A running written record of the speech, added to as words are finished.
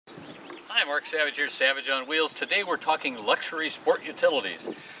Hi, Mark Savage here, Savage on Wheels. Today we're talking luxury sport utilities.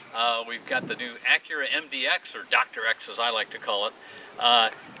 We've got the new Acura MDX, or Dr. X as I like to call it.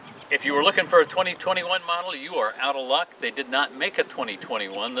 If you were looking for a 2021 model, you are out of luck. They did not make a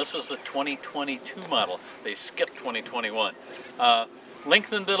 2021. This is the 2022 model. They skipped 2021.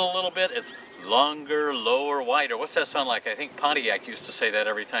 Lengthened it a little bit. It's longer, lower, wider. What's that sound like? I think Pontiac used to say that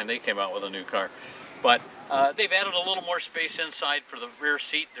every time they came out with a new car. But they've added a little more space inside for the rear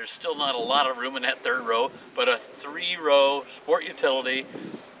seat. There's still not a lot of room in that third row, but a 3-row sport utility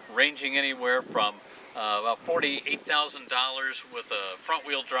ranging anywhere from about $48,000 with a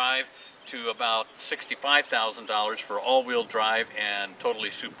front-wheel drive to about $65,000 for all-wheel drive and totally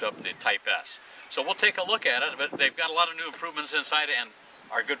souped up the Type S. So we'll take a look at it, but they've got a lot of new improvements inside, and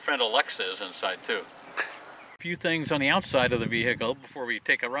our good friend Alexa is inside too. A few things on the outside of the vehicle before we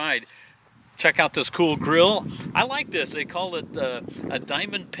take a ride. Check out this cool grille. I like this. They call it a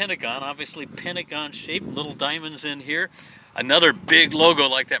diamond pentagon, obviously pentagon shaped, little diamonds in here. Another big logo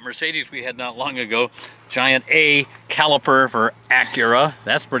like that Mercedes we had not long ago. Giant A caliper for Acura.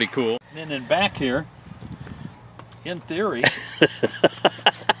 That's pretty cool. And then in back here, in theory,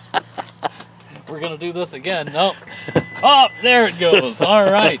 we're going to do this again. Nope. Oh, there it goes. All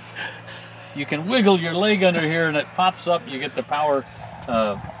right. You can wiggle your leg under here and it pops up. You get the power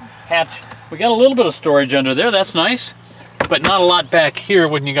hatch. We got a little bit of storage under there. That's nice. But not a lot back here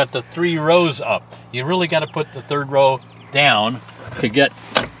when you got the 3 rows up. You really got to put the third row down to get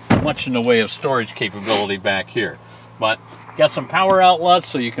much in the way of storage capability back here. But got some power outlets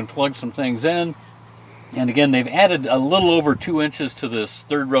so you can plug some things in. And again, they've added a little over 2 inches to this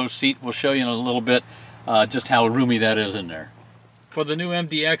third row seat. We'll show you in a little bit just how roomy that is in there. For the new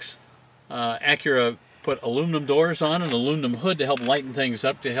MDX, Acura put aluminum doors on and aluminum hood to help lighten things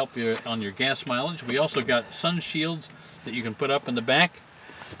up to help you on your gas mileage. We also got sun shields that you can put up in the back.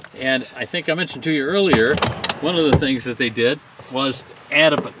 And I think I mentioned to you earlier, one of the things that they did was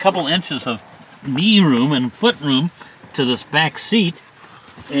add a couple inches of knee room and foot room to this back seat.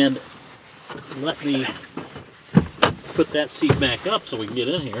 And let me put that seat back up so we can get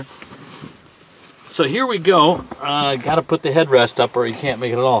in here. So here we go. Got to put the headrest up or you can't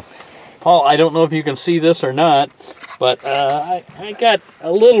make it at all. Paul, I don't know if you can see this or not, but I got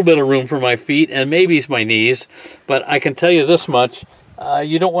a little bit of room for my feet and maybe it's my knees, but I can tell you this much,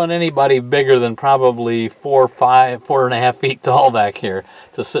 you don't want anybody bigger than probably 4.5 feet tall back here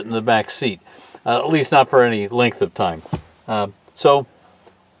to sit in the back seat, at least not for any length of time. So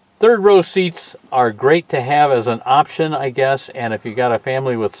third row seats are great to have as an option, I guess, and if you got a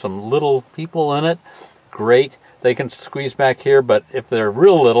family with some little people in it, great. They can squeeze back here, but if they're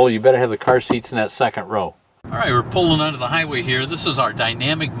real little, you better have the car seats in that second row. All right, we're pulling onto the highway here. This is our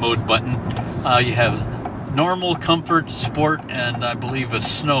dynamic mode button. You have normal, comfort, sport, and I believe it's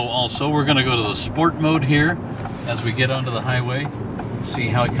snow also. We're going to go to the sport mode here as we get onto the highway. See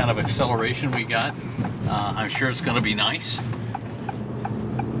how kind of acceleration we got. I'm sure it's going to be nice.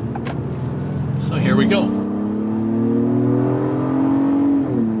 So here we go.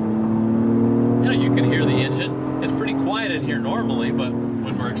 Yeah, you can hear the engine. It's pretty quiet in here normally, but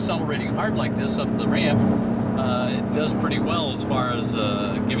when we're accelerating hard like this up the ramp, it does pretty well as far as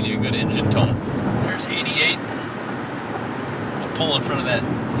giving you a good engine tone. There's 88. We'll pull in front of that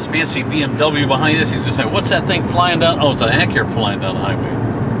fancy BMW behind us. He's going to say, what's that thing flying down? Oh, it's an Acura flying down the highway.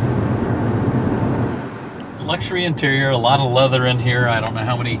 Luxury interior, a lot of leather in here. I don't know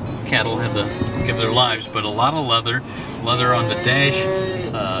how many cattle had to give their lives, but a lot of leather. Leather on the dash,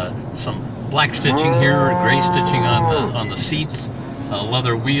 some black stitching here, gray stitching on the seats,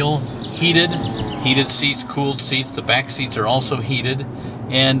 leather wheel, heated seats, cooled seats. The back seats are also heated,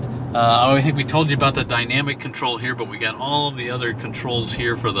 and I think we told you about the dynamic control here, but we got all of the other controls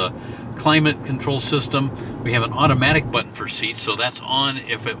here for the climate control system. We have an automatic button for seats, so that's on.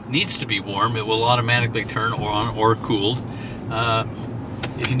 If it needs to be warm, it will automatically turn on or cooled.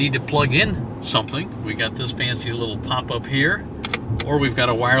 If you need to plug in something, we got this fancy little pop-up here. Or we've got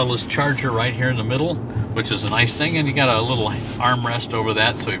a wireless charger right here in the middle, which is a nice thing, and you got a little armrest over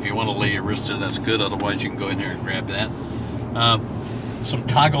that, so if you want to lay your wrist in, that's good. Otherwise, you can go in there and grab that. Some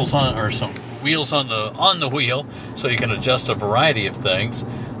toggles on, or some wheels on the wheel, so you can adjust a variety of things.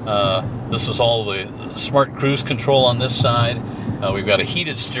 This is all the smart cruise control on this side. We've got a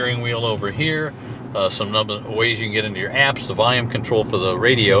heated steering wheel over here. Some ways you can get into your apps, the volume control for the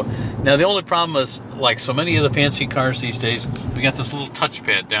radio. Now the only problem is, like so many of the fancy cars these days, we got this little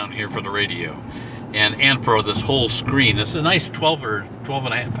touchpad down here for the radio, and for this whole screen. It's a nice 12 or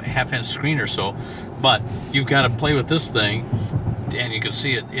 12.5 inch screen or so, but you've got to play with this thing, and you can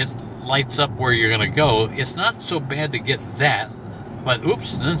see it lights up where you're going to go. It's not so bad to get that but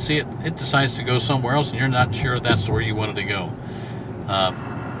oops, then see it decides to go somewhere else, and you're not sure that's where you wanted to go.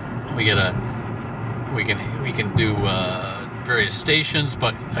 We can do various stations,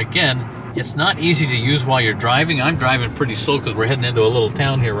 but again, it's not easy to use while you're driving. I'm driving pretty slow because we're heading into a little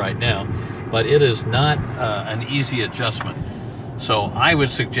town here right now, but it is not an easy adjustment. So I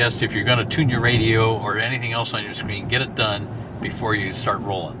would suggest, if you're going to tune your radio or anything else on your screen, get it done before you start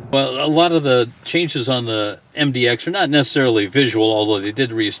rolling. Well, a lot of the changes on the MDX are not necessarily visual, although they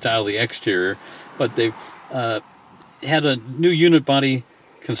did restyle the exterior, but they've had a new unit body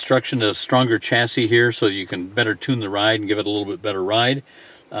construction, a stronger chassis here so you can better tune the ride and give it a little bit better ride.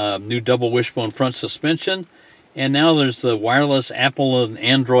 New double wishbone front suspension, and now there's the wireless Apple and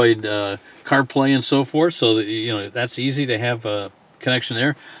Android CarPlay and so forth, so that, you know, that's easy to have a connection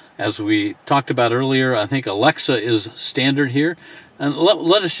there. As we talked about earlier, I think Alexa is standard here. And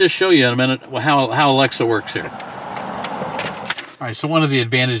let us just show you in a minute how Alexa works here. All right, so one of the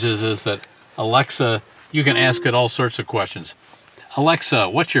advantages is that Alexa, you can ask it all sorts of questions. Alexa,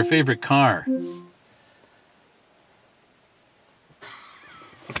 what's your favorite car?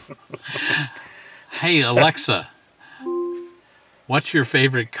 Hey, Alexa, what's your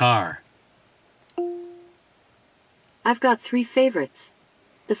favorite car? I've got 3 favorites.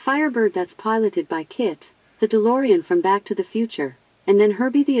 The Firebird that's piloted by Kit, the DeLorean from Back to the Future, and then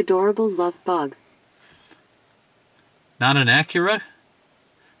Herbie the adorable love bug. Not an Acura?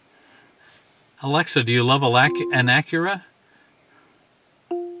 Alexa, do you love an Acura?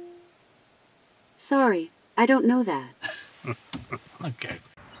 Sorry, I don't know that. Okay.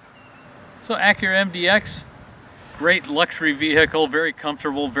 So Acura MDX, great luxury vehicle, very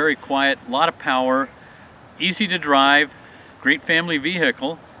comfortable, very quiet, a lot of power, easy to drive, great family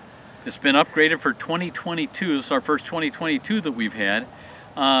vehicle. It's been upgraded for 2022. This is our first 2022 that we've had.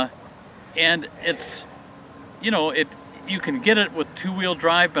 And it's, you know, you can get it with 2-wheel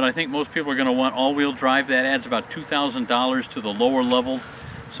drive, but I think most people are going to want all-wheel drive. That adds about $2,000 to the lower levels.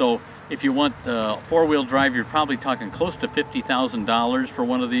 So if you want 4-wheel drive, you're probably talking close to $50,000 for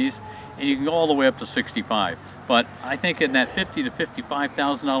one of these, and you can go all the way up to $65,000. But I think in that $50,000 to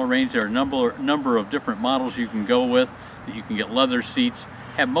 $55,000 range, there are a number of different models you can go with. That you can get leather seats,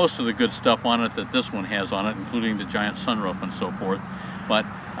 have most of the good stuff on it that this one has on it, including the giant sunroof and so forth. But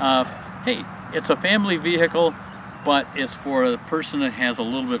hey, it's a family vehicle, but it's for a person that has a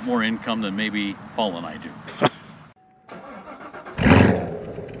little bit more income than maybe Paul and I do.